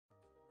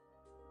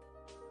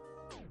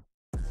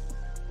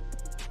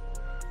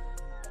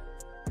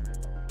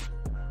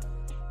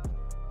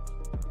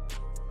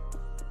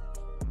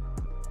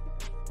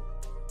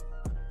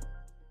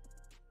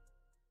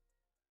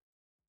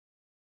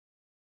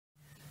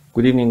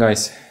Good evening,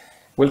 guys.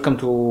 Welcome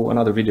to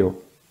another video.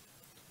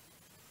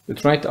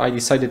 Tonight I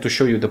decided to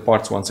show you the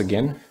parts once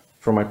again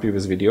from my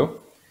previous video.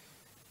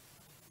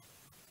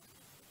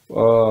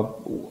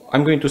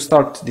 I'm going to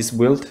start this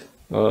build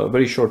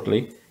very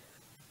shortly,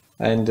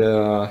 and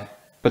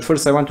but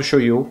first I want to show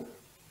you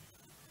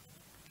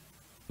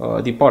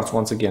the parts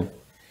once again.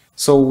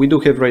 So we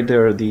do have right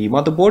there the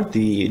motherboard,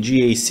 the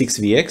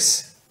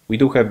GA6VX. We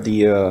do have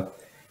the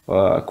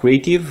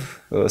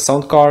creative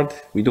sound card.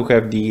 We do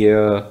have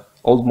the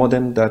old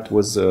modem that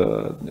was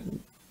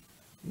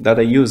that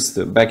I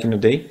used back in the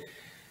day,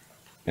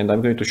 and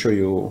I'm going to show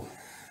you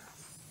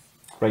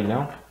right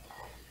now.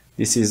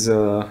 This is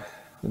the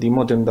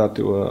modem that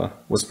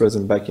was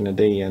present back in the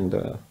day, and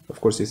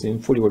of course it's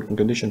in fully working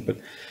condition, but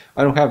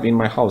I don't have in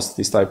my house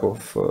this type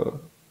of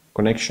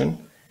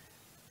connection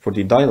for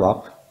the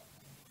dial-up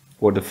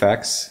or the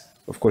fax.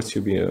 Of course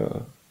you'll be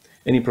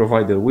any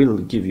provider will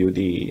give you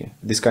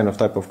this kind of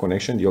type of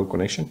connection, the old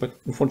connection, but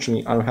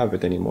unfortunately I don't have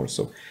it anymore,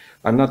 so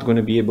I'm not going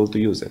to be able to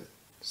use it.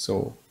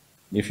 So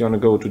if you want to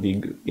go to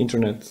the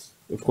internet,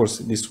 of course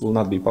this will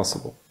not be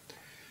possible,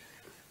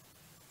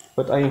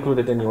 but I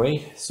included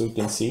anyway so you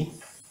can see.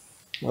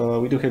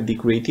 We do have the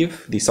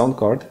creative, the sound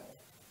card.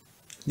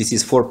 This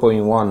is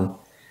 4.1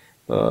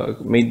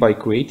 made by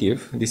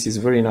Creative. This is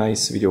very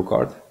nice video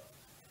card.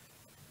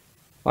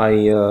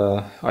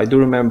 I do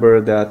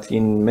remember that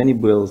in many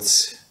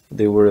builds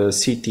they were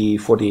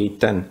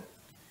CT4810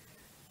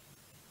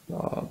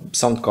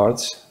 sound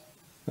cards,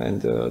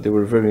 and they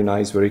were very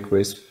nice, very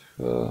crisp.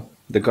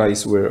 The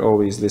guys were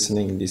always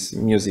listening this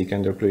music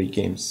and they play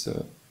games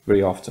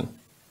very often.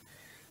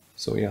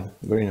 So yeah,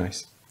 very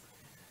nice.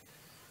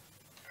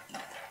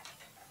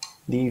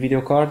 The video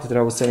card that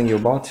I was telling you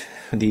about,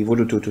 the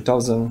Voodoo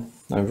 2000,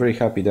 I'm very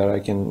happy that I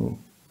can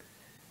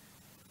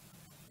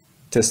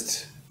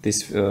test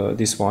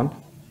this one.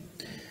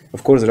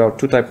 Of course, there are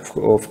two types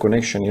of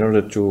connection in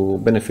order to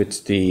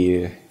benefit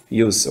the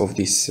use of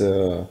this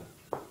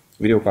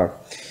video card.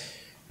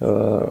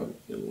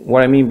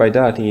 What I mean by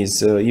that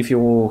is if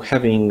you're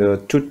having the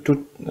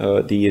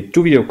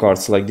two video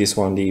cards like this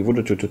one, the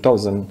Voodoo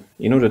 2000,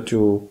 in order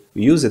to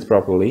use it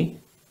properly,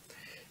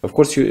 of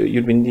course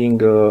you'd be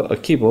needing a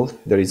cable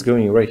that is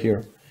going right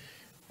here.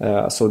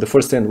 So the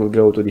first end will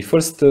go to the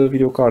first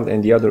video card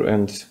and the other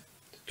end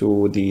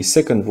to the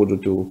second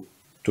Voodoo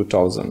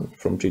 2000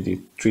 from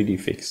 3D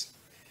Fix.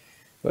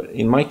 But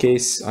in my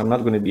case, I'm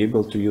not going to be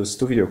able to use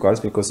two video cards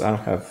because I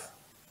don't have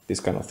these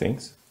kind of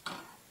things.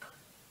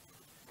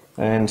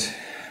 And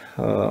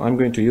I'm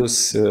going to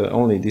use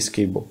only this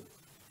cable.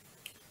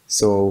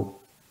 So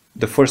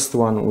the first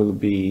one will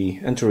be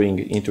entering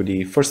into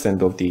the first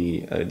end of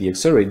the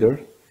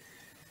accelerator,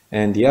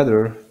 and the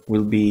other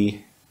will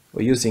be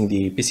using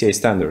the PCI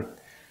standard.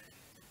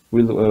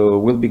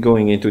 Will be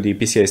going into the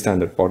PCI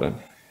standard, pardon.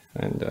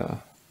 And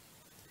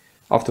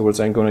afterwards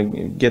I'm going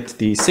to get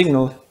the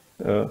signal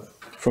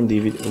from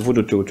the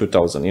Voodoo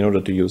 2000 in order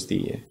to use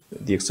the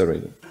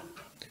accelerator.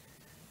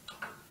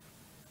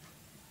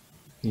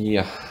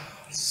 Yeah,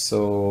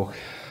 so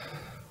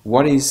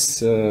what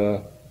is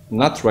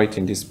not right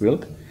in this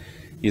build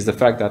is the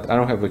fact that I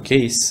don't have a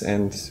case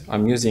and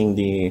I'm using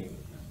the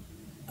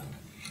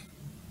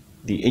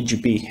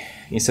AGP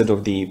instead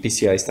of the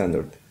PCI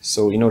standard.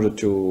 So in order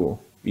to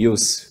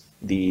use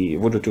the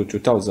Voodoo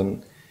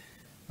 2000,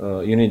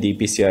 you need the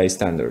PCI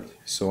standard.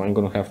 So I'm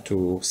going to have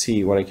to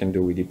see what I can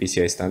do with the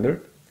PCI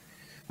standard.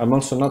 I'm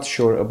also not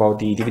sure about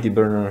the DVD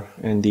burner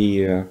and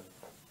the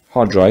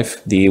hard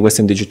drive, the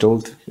Western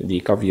Digital, the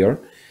Caviar.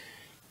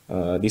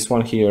 This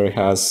one here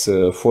has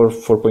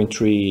 4.3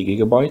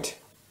 Gigabyte.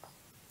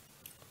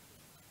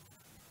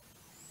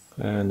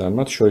 And I'm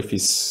not sure if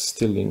it's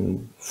still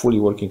in fully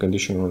working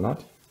condition or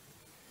not.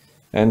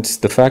 And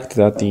the fact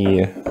that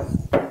the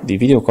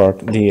video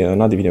card,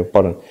 not the video,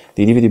 pardon,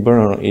 the DVD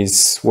burner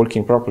is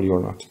working properly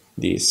or not,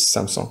 this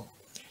Samsung.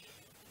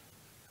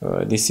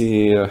 This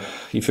is,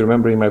 if you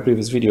remember in my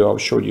previous video, I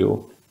showed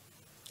you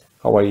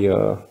how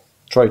I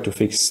tried to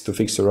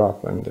fix her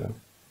up, and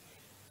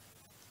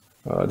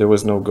there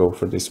was no go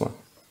for this one.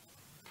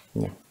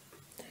 Yeah.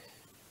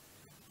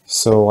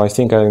 So I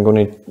think I'm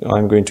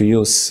going to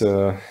use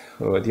the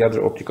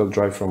other optical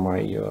drive from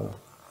my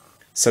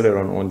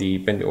Celeron on the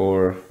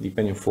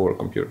Pentium 4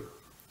 computer.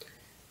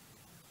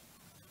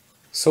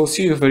 So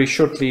see you very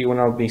shortly when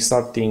I'll be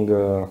starting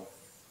the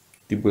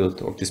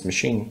build of this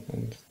machine,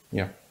 and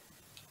yeah,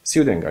 see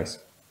you then, guys.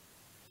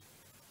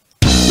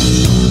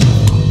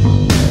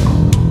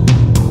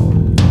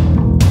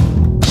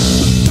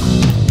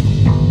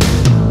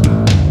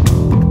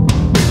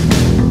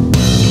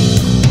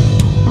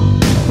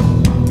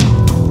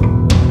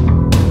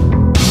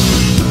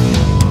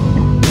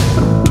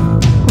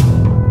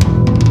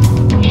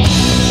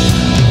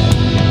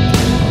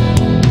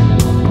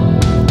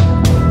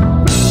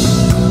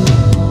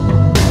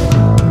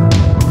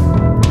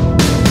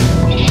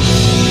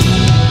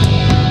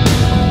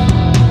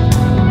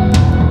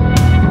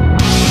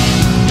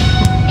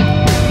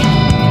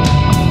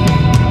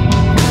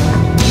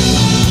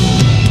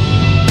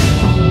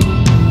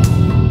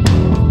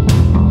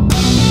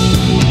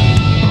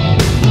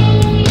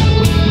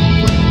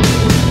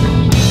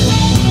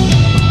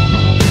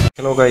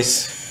 Hello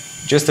guys,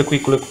 just a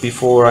quick look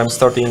before I'm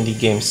starting the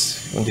games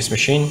on this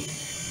machine.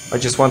 I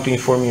just want to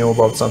inform you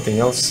about something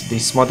else.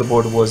 This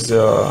motherboard was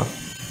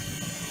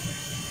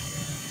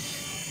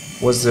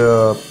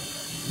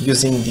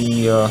using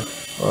the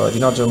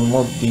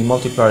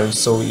multiplier,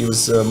 so it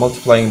was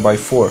multiplying by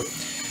 4.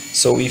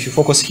 So if you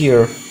focus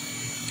here,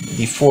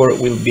 the 4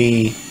 will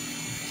be,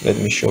 let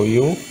me show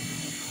you,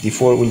 the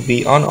 4 will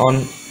be on,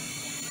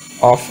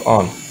 off,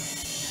 on.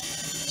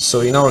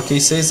 So in our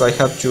cases I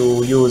had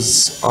to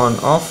use on,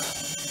 off,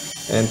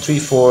 and 3,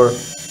 4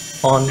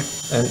 on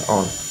and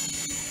on.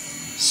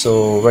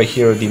 So right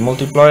here the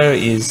multiplier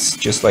is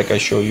just like I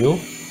show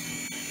you,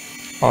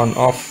 on,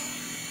 off,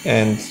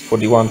 and for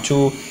the 1,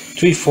 2,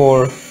 3,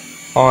 4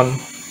 on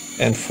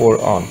and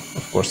 4 on,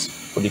 of course,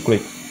 for the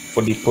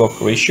clock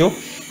ratio.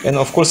 And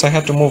of course I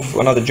had to move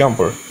another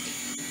jumper.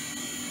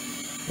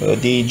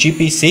 The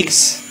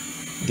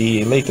GP6,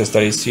 the latest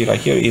that is right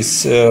here,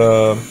 is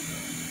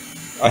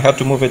I had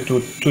to move it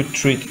to 2,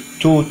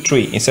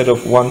 3 instead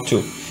of 1,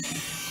 2.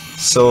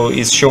 So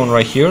it's shown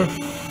right here.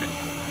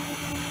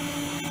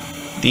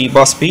 The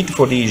bus speed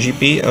for the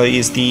GP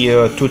is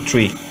the 2,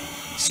 3.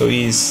 So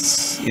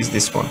is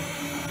this one,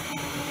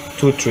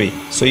 2, 3.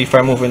 So if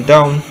I'm moving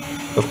down,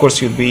 of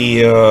course you'll be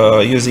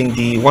using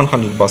the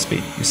 100 bus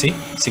speed. You see,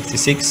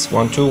 66,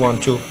 1, 2, 1,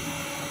 2.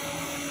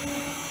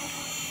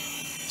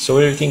 So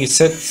everything is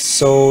set.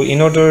 So in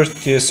order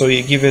to, so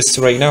it gives us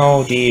right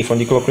now from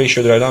the clock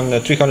ratio that I done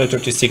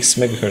 336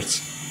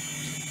 megahertz.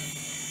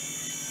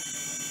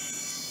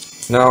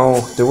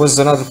 Now there was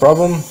another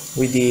problem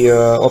with the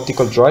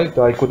optical drive.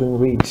 I couldn't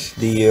read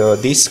the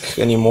disk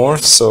anymore.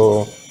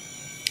 So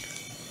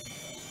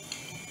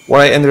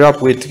what I ended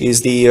up with is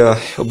the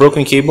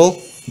broken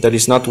cable that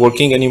is not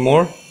working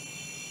anymore.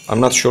 I'm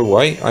not sure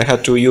why. I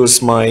had to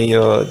use my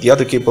the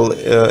other cable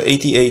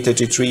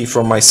 8833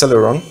 from my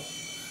Celeron.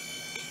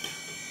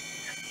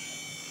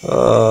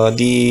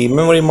 The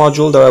memory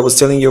module that I was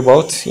telling you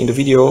about in the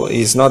video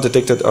is not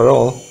detected at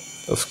all,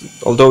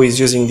 although it's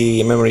using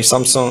the memory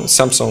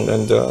Samsung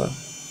and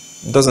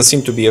doesn't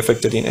seem to be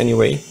affected in any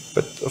way,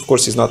 but of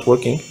course it's not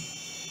working.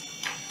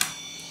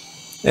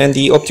 And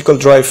the optical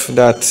drive,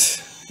 that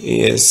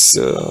is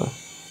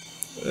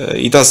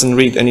it doesn't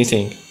read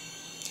anything.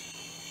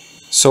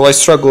 So I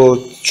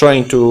struggled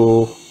trying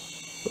to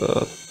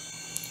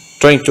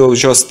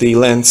adjust the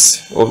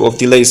lens of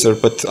the laser,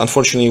 but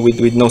unfortunately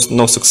with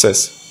no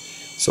success.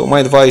 So my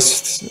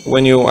advice,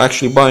 when you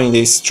actually buying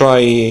this,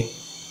 try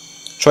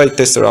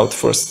tester out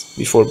first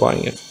before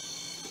buying it.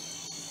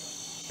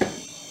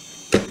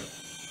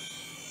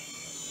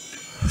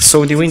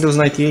 So the Windows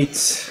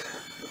 98,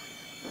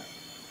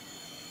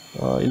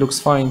 it looks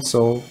fine,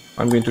 so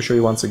I'm going to show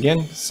you once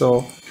again.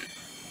 So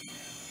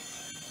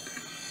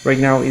right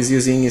now is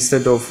using,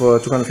 instead of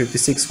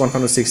 256,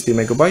 160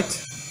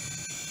 megabyte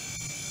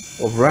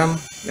of RAM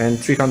and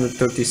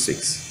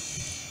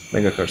 336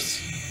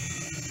 megahertz.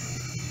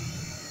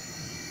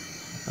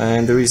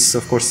 And there is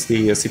of course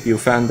the CPU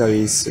fan that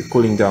is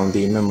cooling down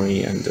the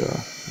memory, and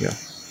yeah.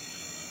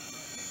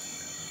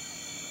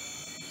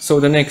 So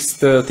the next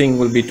thing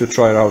will be to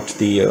try out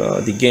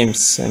the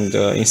games and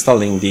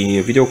installing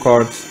the video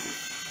card,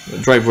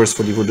 drivers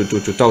for the Voodoo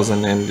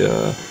 2000 and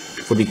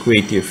for the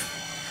Creative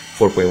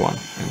 4.1,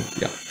 and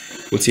yeah,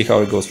 we'll see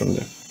how it goes from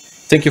there.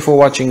 Thank you for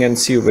watching and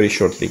see you very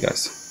shortly,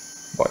 guys.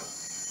 Bye.